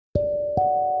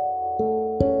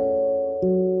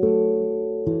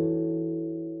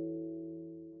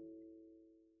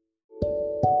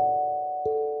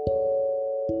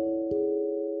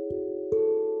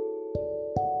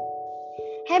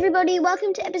everybody,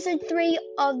 welcome to episode 3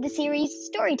 of the series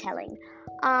Storytelling.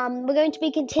 We're going to be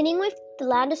continuing with The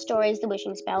Land of Stories, The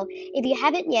Wishing Spell. If you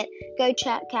haven't yet, go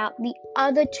check out the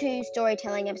other 2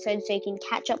 storytelling episodes so you can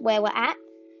catch up where we're at.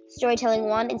 Storytelling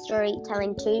 1 and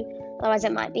Storytelling 2, otherwise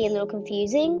it might be a little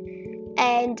confusing.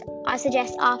 And I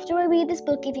suggest after I read this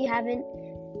book, if you haven't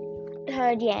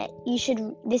heard yet,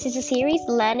 this is a series,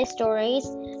 The Land of Stories,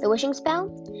 The Wishing Spell,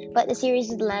 but the series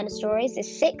is The Land of Stories.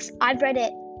 There's 6. I've read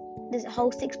it, there's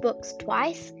whole 6 books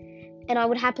twice, and I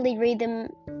would happily read them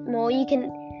more.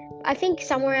 I think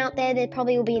somewhere out there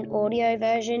probably will be an audio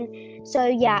version. So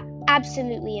yeah,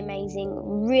 absolutely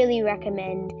amazing. Really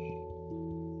recommend.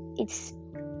 It's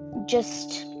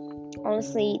just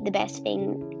honestly the best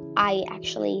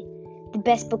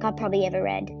book I've probably ever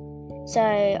read. So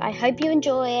I hope you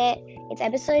enjoy it. It's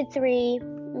episode 3.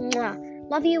 Mwah.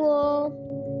 Love you all.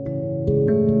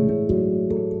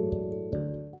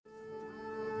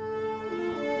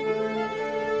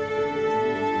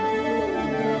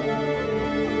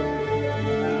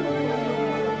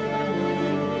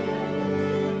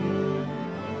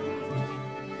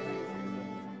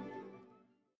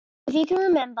 If you can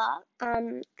remember,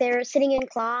 they're sitting in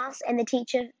class and the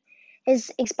teacher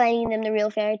is explaining them the real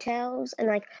fairy tales,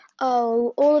 and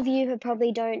all of you who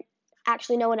probably don't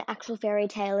actually know what an actual fairy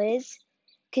tale is,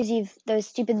 because those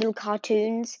stupid little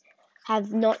cartoons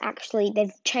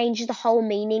they've changed the whole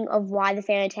meaning of why the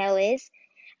fairy tale is,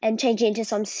 and changed it into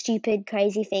some stupid,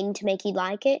 crazy thing to make you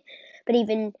like it,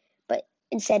 but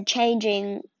instead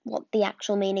changing what the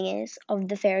actual meaning is of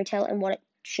the fairy tale and what it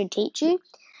should teach you.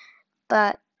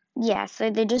 But yeah, so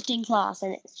they're just in class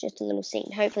and it's just a little scene.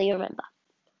 Hopefully you remember.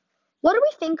 What do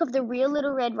we think of the real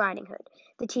Little Red Riding Hood?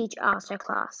 The teacher asked her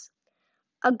class.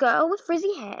 A girl with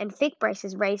frizzy hair and thick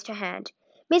braces raised her hand.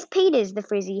 Miss Peters, the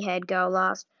frizzy-haired girl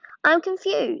asked. I'm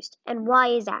confused. And why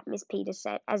is that? Miss Peters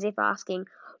said, as if asking,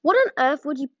 what on earth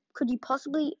could you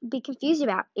possibly be confused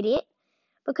about, idiot?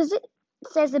 Because it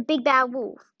says the big bad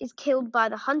wolf is killed by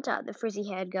the hunter, the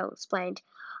frizzy-haired girl explained.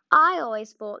 I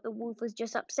always thought the wolf was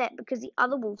just upset because the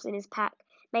other wolves in his pack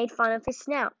made fun of his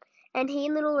snout, and he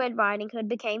and Little Red Riding Hood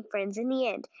became friends in the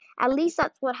end. At least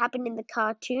that's what happened in the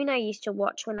cartoon I used to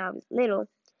watch when I was little.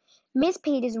 Miss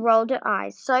Peters rolled her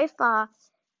eyes so far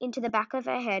into the back of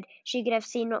her head she could have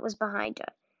seen what was behind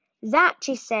her. That,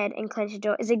 she said, and clenched her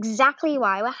jaw, is exactly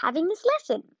why we're having this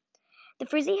lesson. The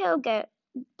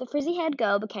frizzy-haired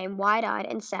girl became wide-eyed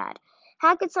and sad.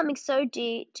 How could something so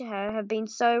dear to her have been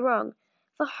so wrong?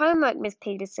 For homework, Miss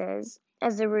Peters says,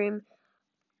 as the room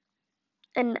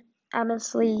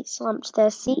honestly slumped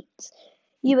their seats.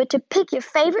 You were to pick your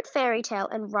favorite fairy tale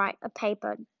and write a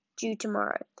paper due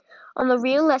tomorrow on the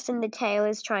real lesson the tale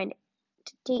is trying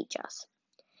to teach us.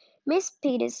 Miss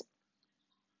Peters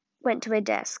went to her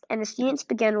desk, and the students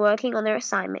began working on their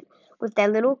assignment with their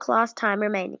little class time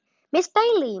remaining. Miss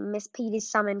Bailey, Miss Peters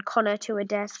summoned Connor to her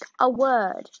desk. A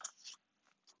word.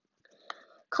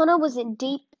 Connor was in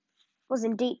deep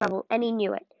trouble, and he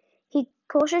knew it. He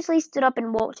cautiously stood up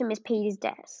and walked to Miss Peters'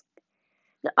 desk.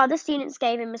 The other students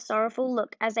gave him a sorrowful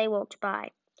look as they walked by,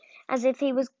 as if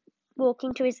he was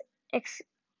walking to his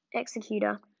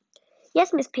executor.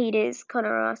 Yes, Miss Peters,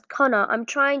 Connor asked. Connor, I'm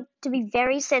trying to be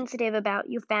very sensitive about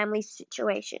your family's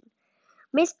situation.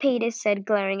 Miss Peters said,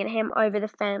 glaring at him over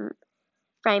the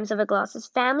frames of her glasses.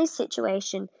 Family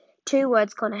situation. 2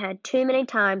 words Connor had too many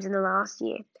times in the last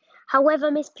year. However,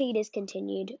 Miss Peters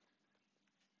continued.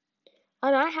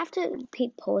 I might have to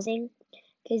keep pausing,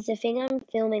 because the thing I'm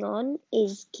filming on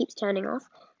keeps turning off,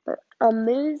 but I'll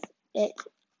move it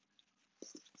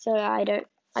so I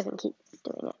can keep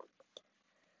doing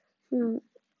it.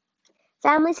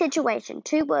 Family situation.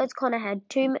 2 words Connor had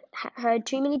heard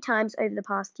too many times over the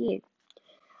past year.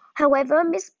 However,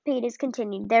 Miss Peters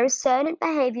continued, there is certain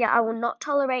behavior I will not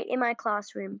tolerate in my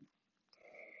classroom.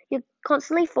 You're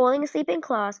constantly falling asleep in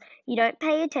class, you don't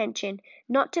pay attention,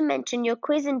 not to mention your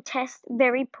quiz and test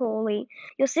very poorly.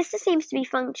 Your sister seems to be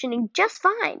functioning just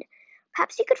fine.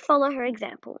 Perhaps you could follow her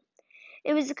example.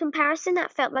 It was a comparison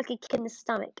that felt like a kick in the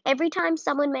stomach every time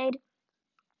someone made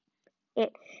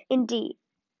it. Indeed,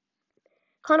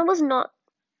 Connor was not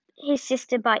his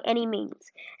sister by any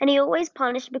means, and he always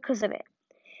punished because of it.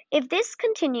 If this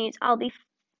continues,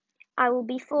 I will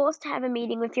be forced to have a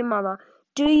meeting with your mother.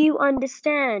 Do you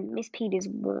understand? Miss Peters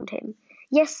warned him.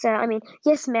 Yes, sir.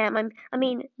 Yes, ma'am.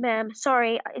 Ma'am,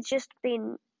 sorry,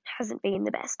 hasn't been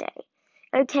the best day.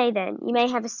 Okay then, you may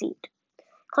have a seat.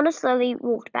 Connor slowly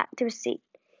walked back to his seat,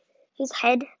 his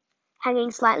head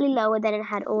hanging slightly lower than it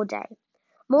had all day.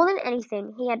 More than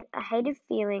anything, he had a hated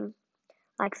feeling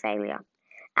like failure.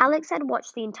 Alex had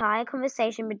watched the entire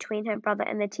conversation between her brother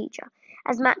and the teacher,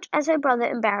 As much as her brother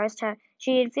embarrassed her,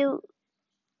 she did feel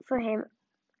for him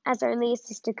as only a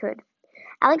sister could.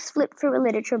 Alex flipped through a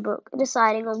literature book,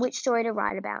 deciding on which story to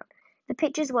write about. The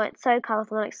pictures weren't so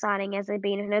colourful and exciting as they'd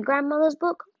been in her grandmother's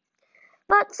book,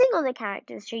 but seeing all the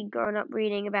characters she'd grown up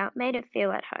reading about made her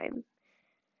feel at home.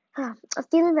 A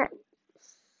feeling that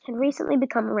had recently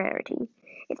become a rarity.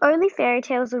 If only fairy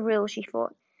tales were real, she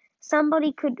thought.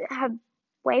 Somebody could have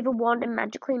wave a wand and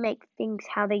magically make things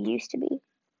how they used to be.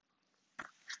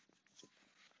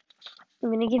 I'm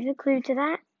going to give you a clue to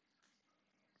that,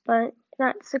 but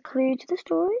that's a clue to the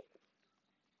story,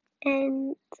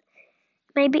 and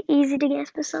maybe easy to guess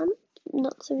for some,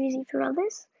 not so easy for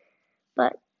others,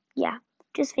 but yeah,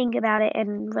 just think about it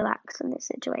and relax in this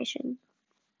situation.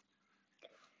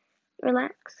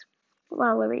 Relax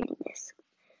while we're reading this.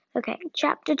 Okay,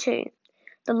 Chapter 2,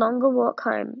 The Longer Walk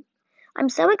Home. I'm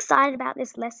so excited about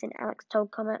this lesson, Alex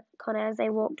told Connor as they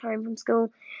walked home from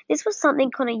school. This was something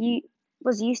Connor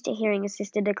was used to hearing his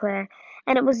sister declare,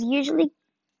 and it was usually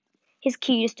his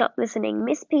cue to stop listening.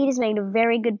 Miss Peters made a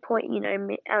very good point,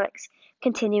 Alex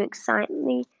continued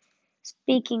excitedly,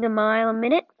 speaking a mile a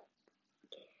minute.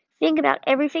 Think about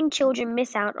everything children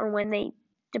miss out on when they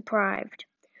deprived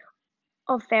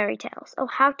of fairy tales. Oh,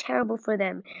 how terrible for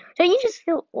them. Don't you just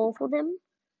feel awful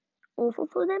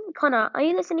for them? Connor, are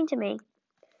you listening to me?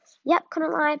 Yep,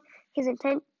 Connor lied. His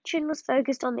attention was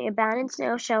focused on the abandoned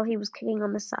snail shell he was kicking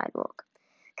on the sidewalk.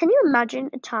 Can you imagine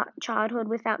a childhood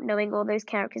without knowing all those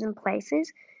characters and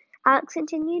places? Alex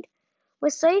continued. We're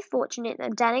so fortunate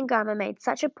that Dad and Grandma made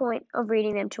such a point of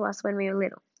reading them to us when we were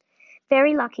little.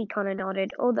 Very lucky, Connor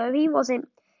nodded, although he wasn't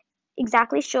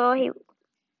exactly sure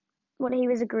what he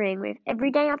was agreeing with.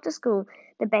 Every day after school,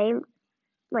 take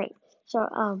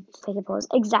a pause.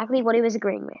 Exactly what he was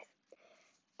agreeing with.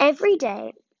 Every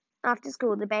day after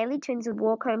school, the Bailey twins would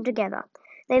walk home together.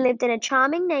 They lived in a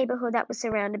charming neighborhood that was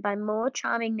surrounded by more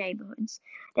charming neighborhoods.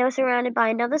 They were surrounded by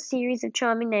another series of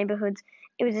charming neighborhoods.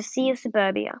 It was a sea of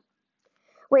suburbia,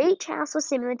 where each house was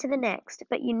similar to the next,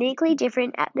 but uniquely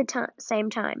different at the same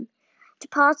time. To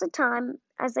pass the time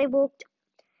as they walked,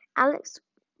 Alex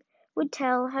would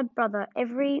tell her brother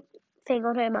everything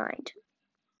on her mind.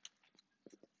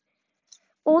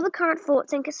 All the current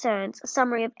thoughts and concerns, a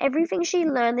summary of everything she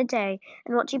learned the day,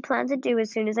 and what she planned to do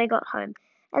as soon as they got home.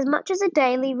 As much as this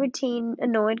daily routine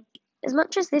annoyed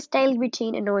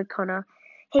Connor,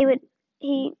 he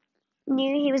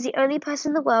knew he was the only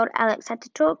person in the world Alex had to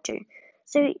talk to.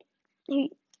 So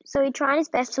he tried his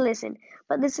best to listen,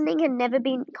 but listening had never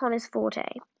been Connor's forte.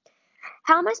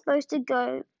 How am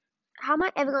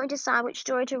I ever going to decide which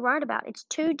story to write about? It's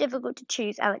too difficult to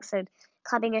choose, Alex said,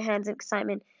 clapping her hands in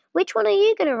excitement. Which one are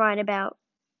you going to write about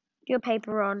your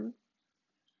paper on?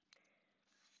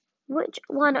 Which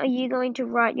one are you going to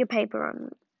write your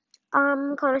paper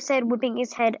on? Connor said, whipping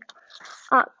his head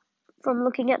up from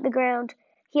looking at the ground.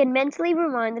 He had mentally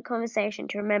rewind the conversation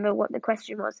to remember what the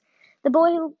question was. The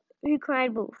boy who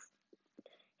cried wolf,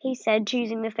 he said,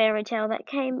 choosing the fairy tale that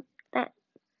came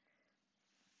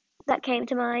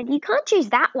to mind. You can't choose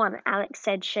that one, Alex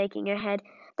said, shaking her head.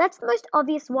 That's the most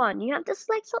obvious one. You have to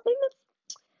select something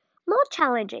more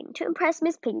challenging to impress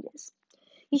Miss Peters.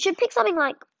 You should pick something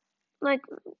you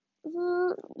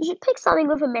should pick something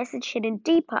with a message hidden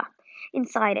deeper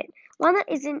inside it, one that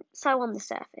isn't so on the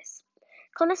surface.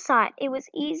 Connor sighed. It was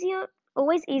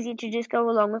always easier to just go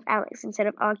along with Alex instead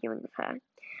of arguing with her,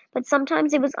 but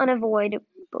sometimes it was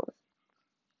unavoidable.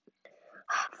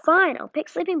 Fine, I'll pick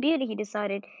Sleeping Beauty, he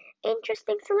decided.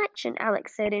 Interesting selection,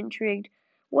 Alex said, intrigued.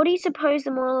 What do you suppose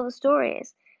the moral of the story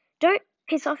is? Don't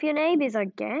piss off your neighbors, I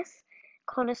guess,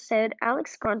 Connor said.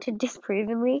 Alex grunted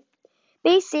disapprovingly.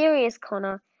 Be serious,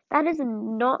 Connor. That is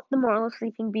not the moral of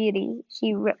Sleeping Beauty,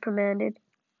 she reprimanded.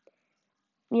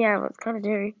 Yeah, well, it's kind of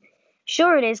do.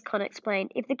 Sure it is, Connor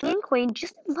explained. If the king and queen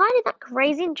just invited that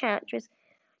crazy enchantress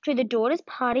to the daughter's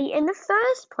party in the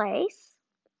first place,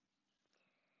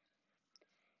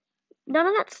 none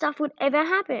of that stuff would have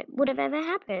ever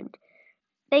happened.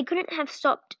 They couldn't have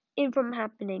stopped it from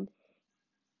happening,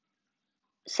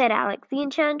 said Alex. The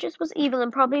enchantress was evil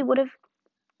and probably would have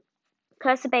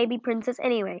cursed the baby princess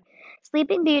anyway.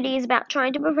 Sleeping Beauty is about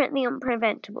trying to prevent the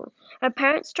unpreventable. Her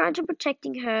parents tried to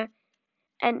protecting her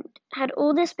and had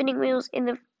all the spinning wheels in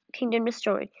the kingdom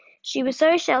destroyed. She was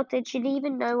so sheltered she didn't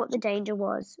even know what the danger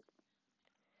was.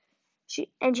 She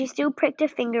still pricked her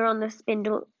finger on the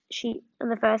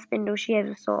first spindle she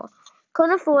ever saw.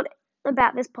 Connor thought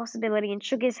about this possibility and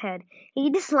shook his head.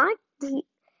 He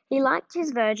liked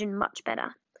his version much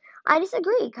better. I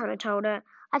disagree, Connor told her.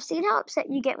 I've seen how upset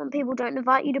you get when people don't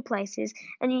invite you to places,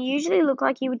 and you usually look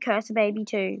like you would curse a baby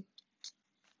too.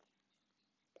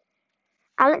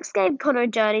 Alex gave Connor a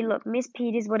dirty look Miss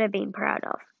Peters would have been proud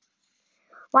of.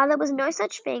 While there was no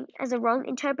such thing as a wrong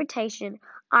interpretation,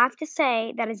 I have to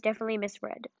say that is definitely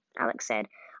misread, Alex said.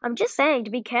 I'm just saying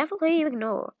to be careful who you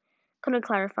ignore. Connor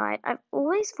clarified. I've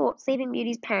always thought Sleeping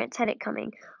Beauty's parents had it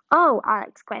coming. Oh,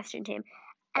 Alex questioned him.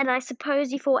 And I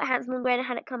suppose you thought Hansel and Gretel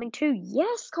had it coming too?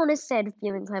 Yes, Connor said,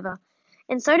 feeling clever.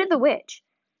 And so did the witch.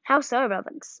 How so?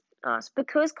 Alex asked.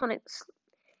 Because, Connor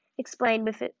explained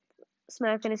with a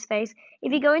smirk on his face,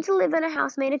 if you're going to live in a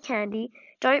house made of candy,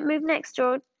 don't move next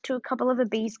door to a couple of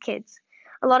obese kids.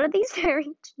 A lot of these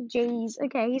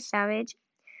okay, he's savage.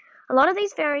 A lot of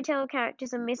these fairy tale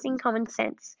characters are missing common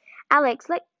sense. Alex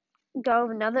let go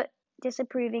of another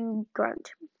disapproving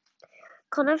grunt.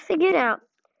 Connor figured out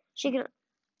she could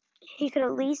he could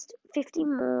at least 50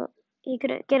 more he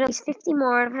could get at least 50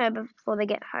 more out of her before they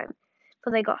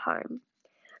got home.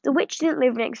 The witch didn't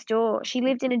live next door. She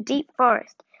lived in a deep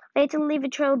forest. They had to leave a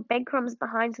trail of breadcrumbs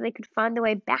behind so they could find their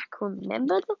way back.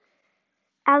 Remember,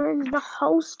 Alan, the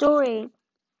whole story.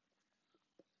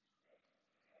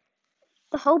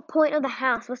 The whole point of the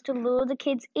house was to lure the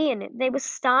kids in. They were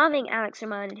starving, Alex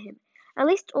reminded him. At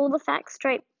least have all the facts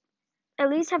straight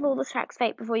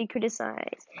before you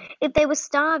criticize. If they were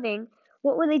starving,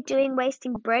 what were they doing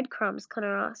wasting breadcrumbs?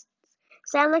 Connor asked.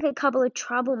 Sound like a couple of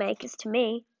troublemakers to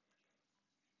me.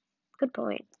 Good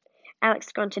point.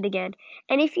 Alex grunted again.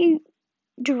 And if you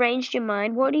deranged your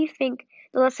mind, what do you think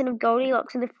the lesson of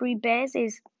Goldilocks and the Three Bears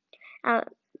is?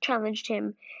 Alex challenged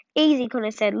him. Easy,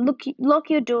 Connor said. Lock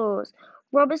your doors.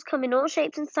 Robbers come in all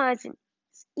shapes and sizes.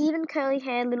 Even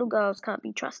curly-haired little girls can't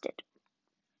be trusted.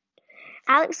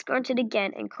 Alex grunted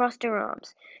again and crossed her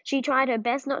arms. She tried her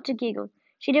best not to giggle.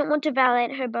 She didn't want to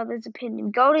validate her brother's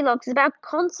opinion. Goldilocks is about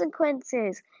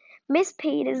consequences. Miss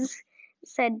Peters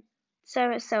said so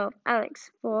herself,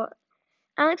 Alex thought.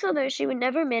 Alex, although she would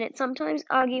never admit it, sometimes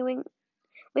arguing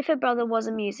with her brother was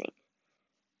amusing.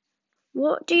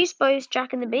 What do you suppose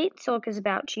Jack and the Beanstalk is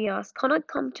about? She asked. Connor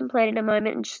contemplated a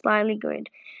moment and slyly grinned.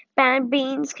 Bad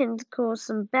beans can cause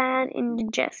some bad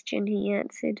indigestion, he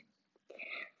answered.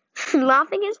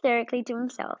 Laughing hysterically to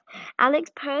himself, Alex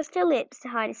pursed her lips to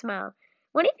hide a smile.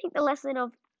 What do you think the lesson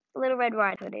of Little Red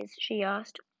Riding Hood is? She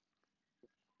asked.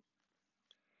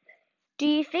 Do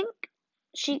you think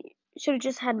she should have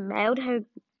just had mailed her,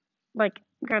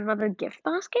 grandmother a gift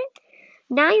basket?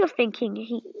 Now you're thinking,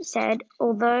 he said,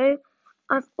 although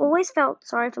I've always felt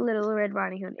sorry for Little Red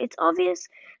Riding Hood. It's obvious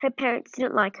her parents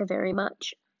didn't like her very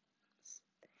much.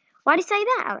 Why do you say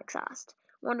that? Alex asked,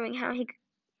 wondering how he could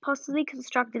possibly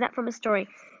constructed that from a story.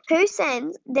 Who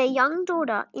sends their young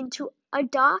daughter into a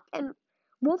dark and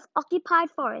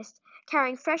wolf-occupied forest,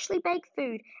 carrying freshly baked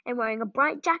food and wearing a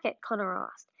bright jacket? Connor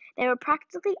asked. They were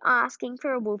practically asking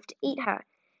for a wolf to eat her.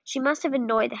 She must have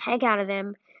annoyed the heck out of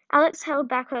them. Alex held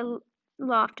back her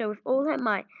laughter with all her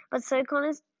might, but so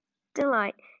Connor's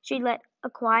delight, she let a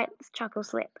quiet chuckle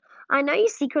slip. I know you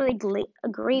secretly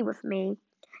agree with me,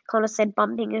 Connor said,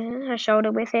 bumping her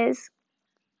shoulder with his.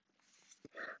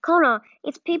 Connor,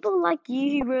 it's people like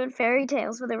you who ruin fairy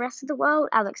tales for the rest of the world,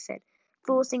 Alex said,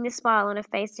 forcing the smile on her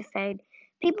face to fade.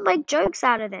 People make jokes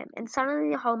out of them, and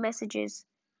suddenly the whole message is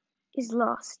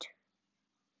lost.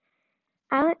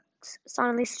 Alex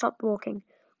suddenly stopped walking.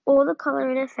 All the colour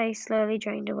in her face slowly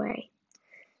drained away.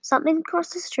 Something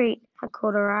across the street had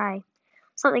caught her eye.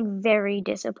 Something very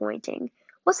disappointing.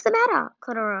 What's the matter?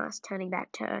 Connor asked, turning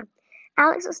back to her.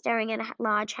 Alex was staring at a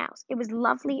large house. It was a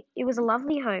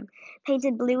lovely home,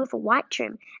 painted blue with a white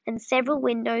trim, and several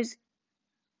windows.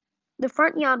 The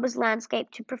front yard was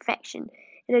landscaped to perfection.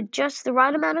 It had just the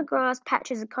right amount of grass,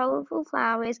 patches of colourful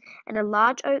flowers, and a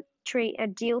large oak tree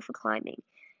ideal for climbing.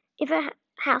 If a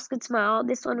house could smile,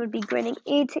 this one would be grinning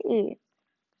ear to ear.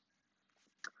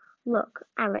 Look,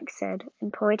 Alex said,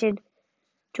 and pointed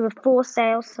to a for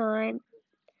sale sign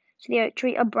to the oak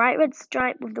tree. A bright red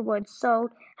stripe with the word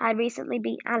sold had recently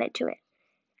been added to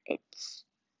it.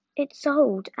 It's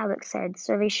sold, Alex said,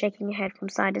 slowly shaking her head from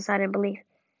side to side in belief.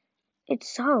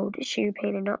 It's sold, she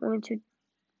repeated, not wanting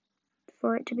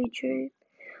for it to be true.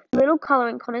 The little colour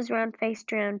in Connor's round face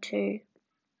drowned too.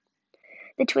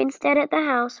 The twins stared at the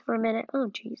house for a minute. Oh,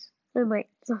 jeez. Oh, wait,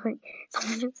 sorry.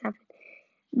 Something just happened.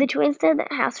 The twins stared at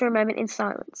the house for a moment in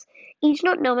silence, each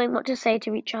not knowing what to say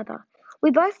to each other.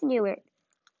 We both knew it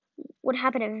would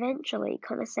happen eventually,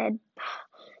 Connor said.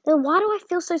 Then why do I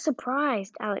feel so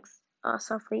surprised? Alex asked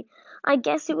softly. I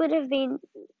guess it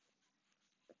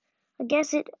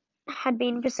had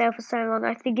been for sale for so long,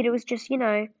 I figured it was just,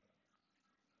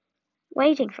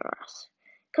 waiting for us.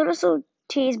 Connor saw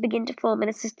tears begin to form in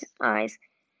his sister's eyes,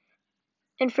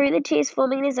 and through the tears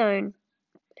forming in his own.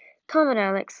 Come on,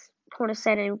 Alex, Connor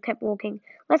said and kept walking.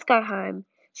 Let's go home.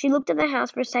 She looked at the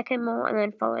house for a second more and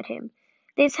then followed him.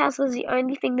 This house was the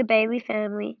only thing the Bailey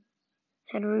family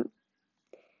had.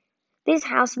 This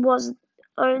house was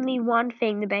only one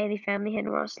thing the Bailey family had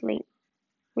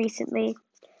recently.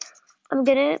 I'm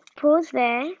gonna pause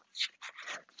there,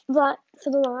 but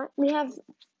we have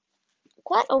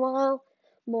quite a while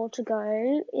more to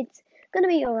go. It's gonna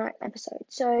be alright episode,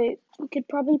 so you could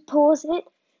probably pause it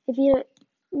if you.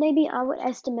 Maybe I would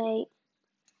estimate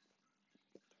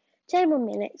 10 more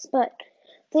minutes, but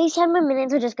these 10 more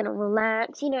minutes we're just gonna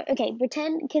relax. Okay,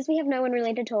 pretend because we have no one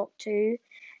really to talk to,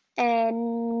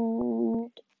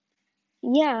 and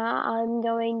yeah, I'm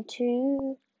going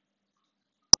to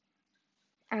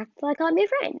act like I'm your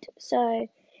friend. So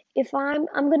if I'm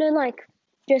gonna like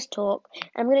just talk.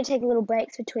 I'm gonna take little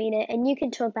breaks between it, and you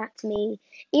can talk back to me,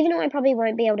 even though I probably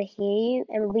won't be able to hear you.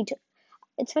 And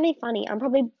it's funny. I'll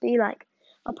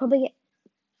probably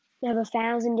have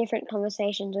 1,000 different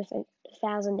conversations with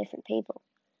 1,000 different people.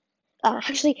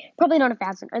 Actually, probably not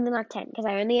 1,000, only like 10, because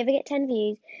I only ever get 10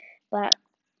 views. But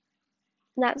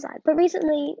that's that. But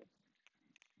recently,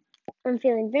 I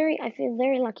feel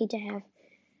very lucky to have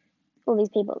all these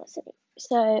people listening.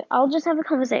 So I'll just have a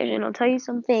conversation. I'll tell you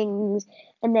some things,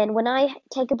 and then when I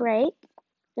take a break,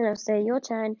 and I'll say your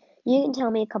turn, you can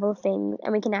tell me a couple of things,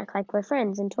 and we can act like we're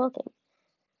friends and talking.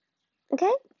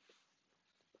 Okay?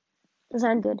 Does that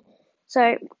sound good? So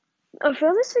I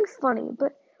feel this thing's funny,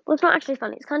 but well, it's not actually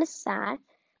funny. It's kind of sad.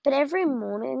 But every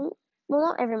morning, well,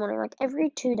 not every morning, like every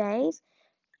 2 days,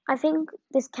 I think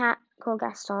this cat called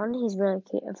Gaston, he's really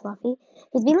cute and fluffy.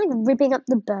 He's been like ripping up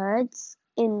the birds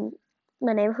in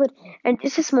my neighborhood. And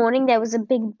just this morning, there was a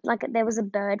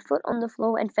bird foot on the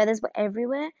floor and feathers were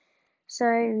everywhere. So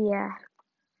yeah.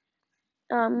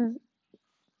 Um,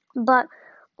 but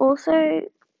also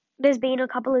there's been a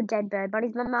couple of dead bird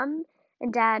buddies. My mum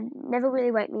and dad never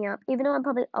really wake me up, even though I'm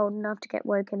probably old enough to get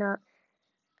woken up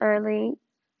early.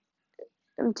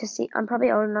 I'm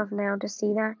probably old enough now to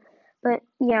see that. But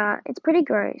yeah, it's pretty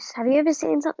gross. Have you ever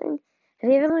seen something? Have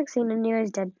you ever like seen any of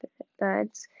those dead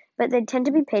birds? But they tend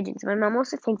to be pigeons. My mum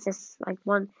also thinks there's a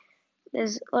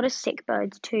lot of sick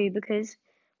birds too because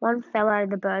one fell out of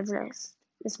the bird's nest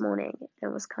this morning. It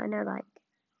was kind of like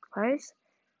gross.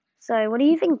 So what do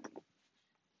you think?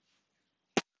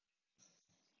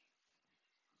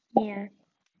 Yeah.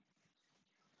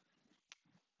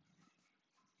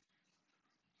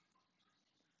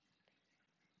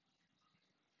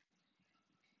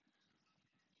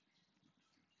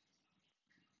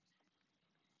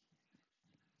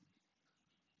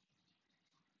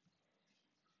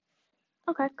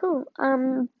 Okay, cool.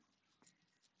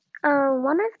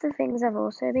 One of the things I've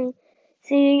also been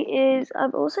seeing is I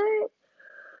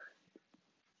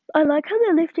like how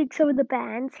they're lifting some of the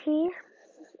bans here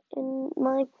in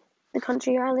the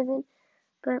country I live in,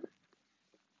 but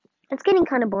it's getting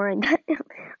kind of boring.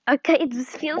 Okay, it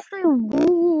just feels so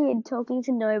weird talking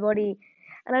to nobody,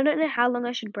 and I don't know how long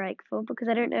I should break for because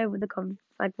I don't know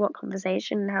what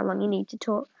conversation and how long you need to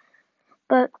talk.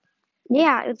 But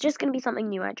yeah, it's just gonna be something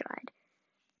new I tried.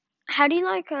 How do you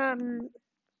like the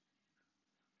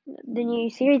new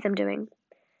series I'm doing?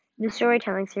 The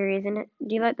storytelling series in it.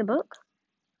 Do you like the book?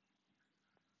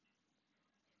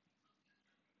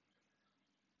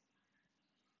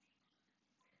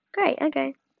 Great,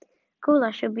 okay. Cool,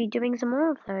 I should be doing some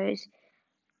more of those.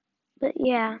 But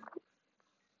yeah.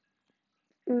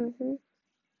 Mhm.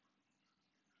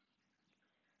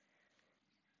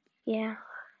 Yeah.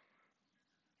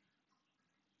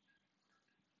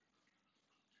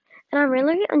 And I'm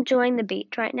really enjoying the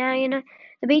beach right now,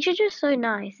 The beach is just so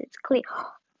nice. It's clear.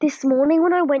 This morning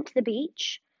when I went to the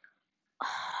beach,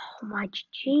 oh my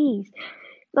jeez.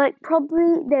 Like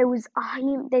probably there was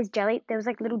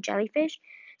like little jellyfish.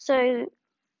 So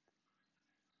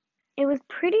it was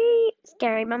pretty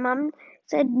scary. My mum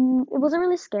said it wasn't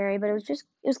really scary, but it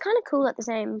was kind of cool at the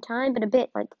same time, but a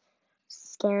bit like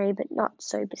scary, but not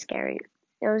super scary.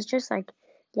 It was just like,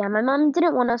 yeah, my mum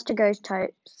didn't want us to go so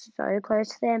close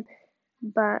to them,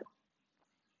 but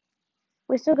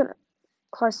we're still gonna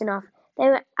close enough. They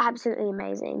were absolutely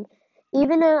amazing.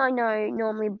 Even though I know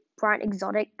normally bright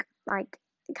exotic, like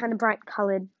kind of bright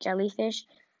colored jellyfish,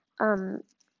 um,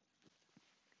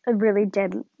 are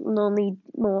normally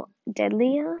more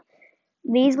deadlier.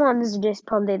 These ones just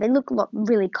probably they look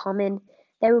really common.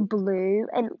 They were blue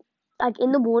and like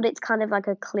in the water it's kind of like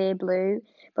a clear blue,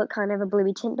 but kind of a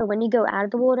bluey tint. But when you go out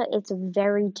of the water, it's a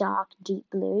very dark, deep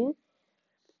blue.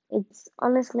 It's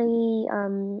honestly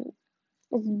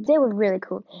they were really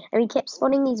cool. And we kept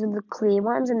spotting these with the clear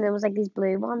ones, and there was like these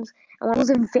blue ones, and one was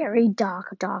a very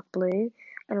dark, dark blue,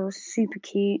 and it was super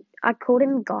cute. I called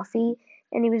him Goffy,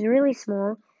 and he was really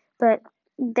small, but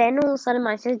then all of a sudden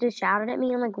my sister shouted at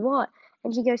me. I'm like, what?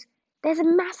 And she goes, there's a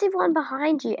massive one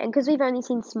behind you. And because we've only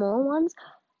seen small ones,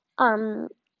 um,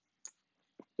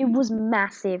 it was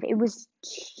massive. It was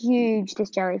huge,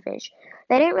 this jellyfish.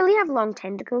 They don't really have long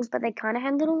tentacles, but they kind of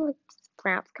had little like,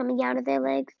 sprouts coming out of their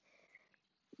legs.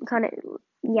 Kind of,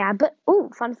 yeah. But,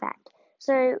 oh, fun fact.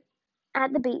 So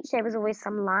at the beach, there was always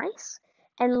some lice.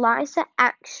 And lice are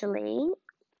actually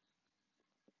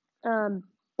um,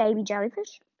 baby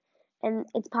jellyfish. And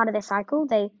it's part of their cycle.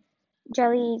 So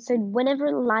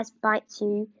whenever lice bites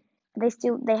you,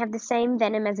 they have the same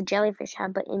venom as a jellyfish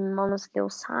have, but in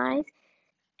minuscule size,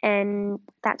 and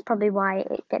that's probably why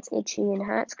it gets itchy and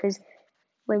hurts. Because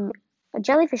when a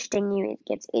jellyfish sting you, it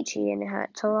gets itchy and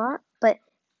hurts a lot, but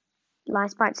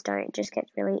lice bites don't. It just gets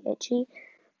really itchy.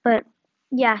 But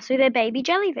yeah, so they're baby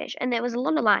jellyfish, and there was a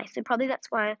lot of lice, so probably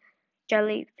that's why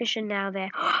jellyfish are now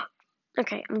there.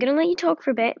 Okay, I'm gonna let you talk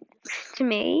for a bit to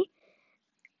me,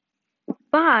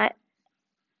 but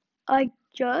I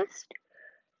just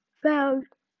found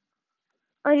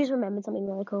I just remembered something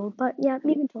really cool. But yeah,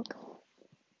 you can talk.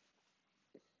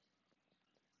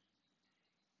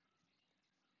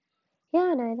 Yeah,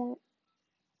 I know that.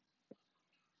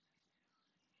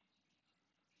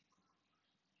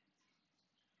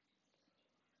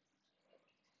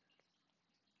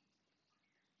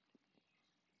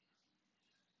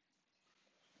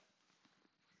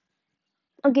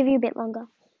 I'll give you a bit longer.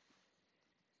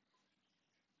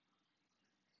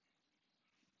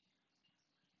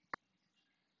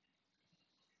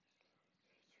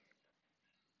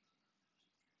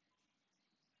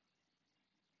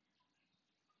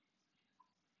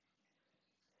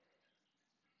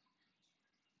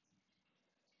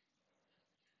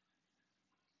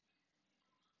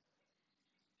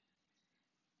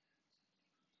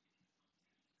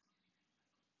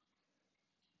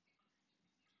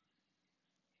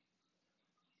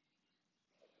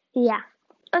 Yeah.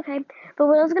 Okay. But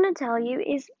what I was gonna tell you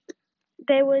is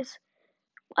there was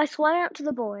I swam out to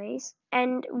the boys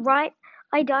and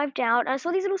I dived out and I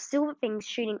saw these little silver things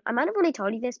shooting. I might have already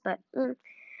told you this, but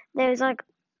there's like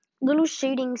little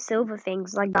shooting silver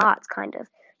things, like darts kind of,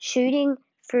 shooting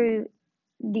through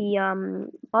the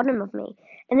bottom of me.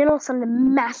 And then all of a sudden a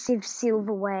massive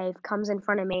silver wave comes in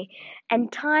front of me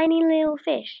and tiny little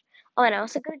fish. Oh, and I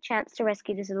also got a chance to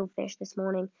rescue this little fish this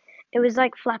morning. It was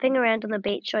like flapping around on the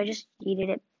beach, so I just yeeted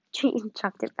it,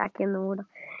 chucked it back in the water.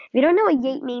 If you don't know what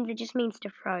yeet means, it just means to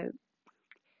throw.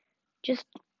 Just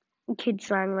kid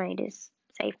slang raiders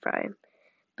say throw.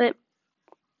 But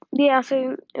yeah,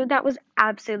 so that was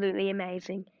absolutely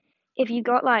amazing. If you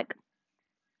got like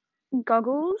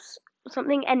goggles or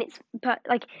something, and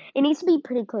like it needs to be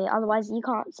pretty clear, otherwise you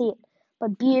can't see it.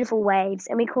 But beautiful waves,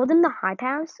 and we call them the high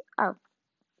powers. Oh,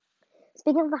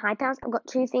 speaking of the high powers, I've got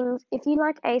two things. If you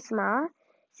like ASMR,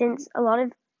 since a lot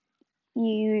of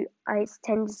you I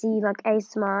tend to see like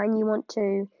ASMR and you want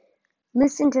to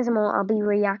listen to some more, I'll be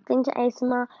reacting to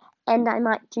ASMR, and I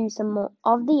might do some more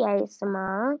of the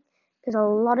ASMR because a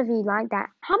lot of you like that.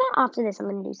 How about after this, I'm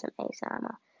gonna do some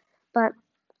ASMR. But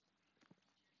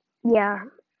yeah,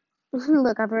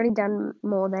 look, I've already done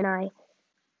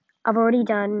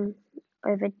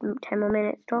over 10 more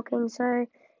minutes talking, so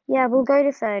yeah, we'll go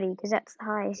to 30 because that's the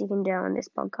highest you can do on this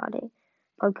podcasting.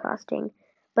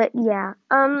 But yeah,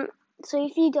 so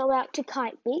if you go out to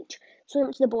Kite Beach,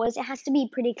 swim to the boys, it has to be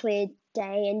a pretty clear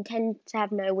day and tend to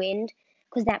have no wind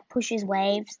because that pushes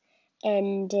waves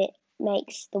and it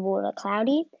makes the water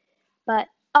cloudy. But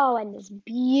oh, and there's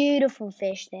beautiful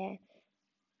fish there.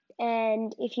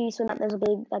 And if you swim up, there's a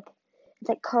big it's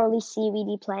like corally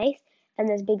seaweedy place, and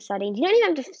there's big sardines. You don't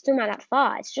even have to swim out that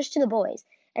far. It's just to the boys,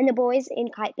 and the boys in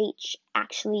Kite Beach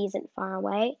actually isn't far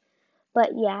away.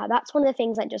 But yeah, that's one of the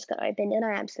things that just got opened, and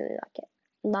I absolutely like it.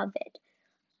 Love it.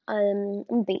 I'm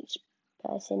a beach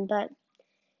person, but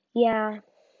yeah,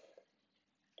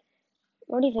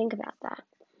 what do you think about that?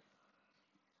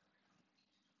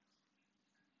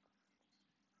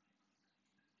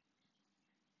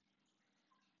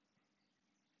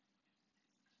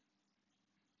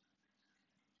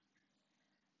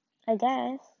 I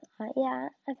guess. Yeah,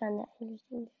 I found that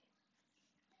interesting.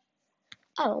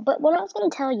 Oh, but what I was going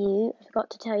to tell you, I forgot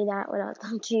to tell you that when I was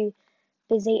going to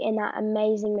busy in that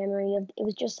amazing memory of it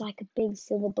was just like a big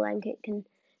silver blanket going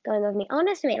over me. I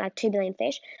underestimate like 2 billion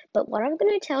fish, but what I'm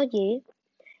going to tell you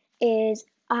is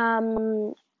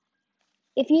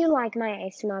if you like my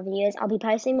ASMR videos, I'll be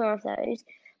posting more of those.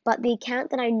 But the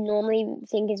account that I normally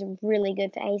think is really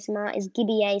good for ASMR is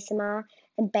Gibby ASMR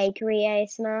and Bakery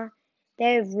ASMR.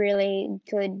 They're really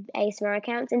good ASMR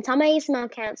accounts, and some ASMR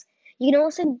accounts you can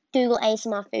also Google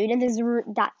ASMR food, and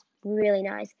that's really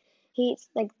nice. He eats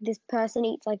like this person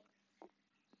eats like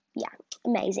yeah,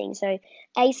 amazing. So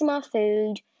ASMR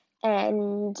food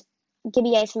and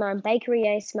Gibby ASMR and Bakery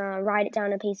ASMR, write it down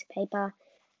on a piece of paper.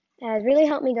 Has really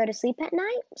helped me go to sleep at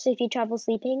night. So if you trouble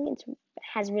sleeping, it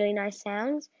has really nice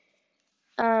sounds.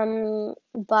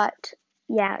 But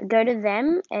yeah, go to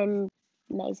them and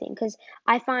amazing because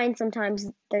I find sometimes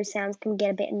those sounds can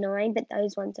get a bit annoying, but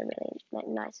those ones are really like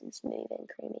nice and smooth and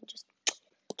creamy, just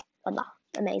voila,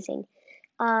 amazing.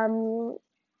 Um,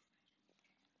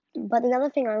 but the other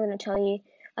thing I'm going to tell you,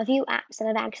 a few apps that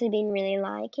I've actually been really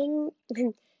liking.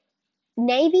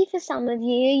 Maybe for some of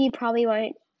you, you probably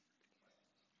won't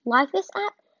like this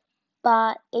app,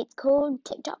 but it's called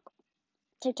TikTok.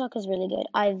 TikTok is really good.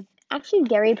 I'm actually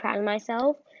very proud of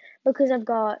myself because I've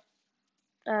got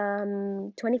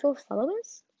 24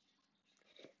 followers,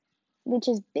 which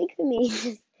is big for me.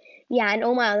 Yeah, and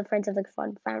all my other friends have like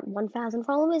 1,000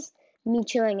 followers. Me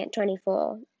chilling at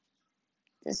 24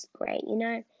 is great, you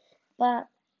know. But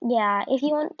yeah, if you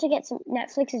want to get some,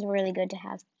 Netflix is really good to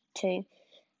have too.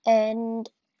 And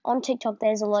on TikTok,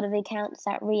 there's a lot of accounts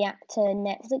that react to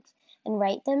Netflix and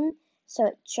rate them, so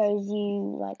it shows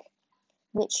you like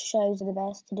which shows are the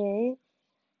best to do.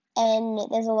 And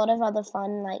there's a lot of other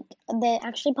fun, like they're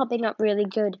actually popping up really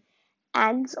good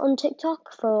ads on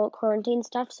TikTok for quarantine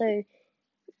stuff. So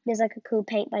there's like a cool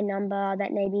paint by number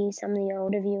that maybe some of the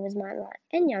older viewers might like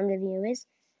and younger viewers.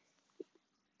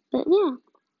 But yeah,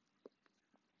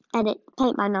 edit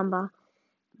paint by number,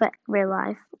 but real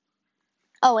life.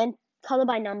 Oh, and color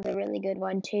by number, really good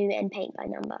one too, and paint by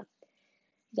number.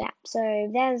 Yeah, so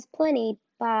there's plenty,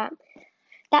 but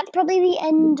that's probably the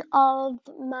end of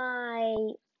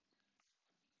my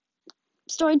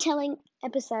storytelling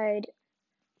episode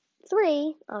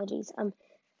 3. Oh, geez,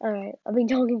 alright, I've been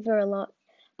talking for a lot.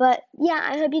 But yeah,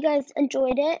 I hope you guys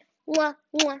enjoyed it. Mwah,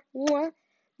 mwah, mwah.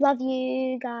 Love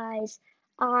you guys.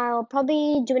 I'll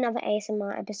probably do another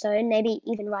ASMR episode, maybe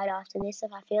even right after this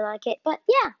if I feel like it. But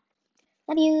yeah,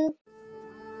 love you.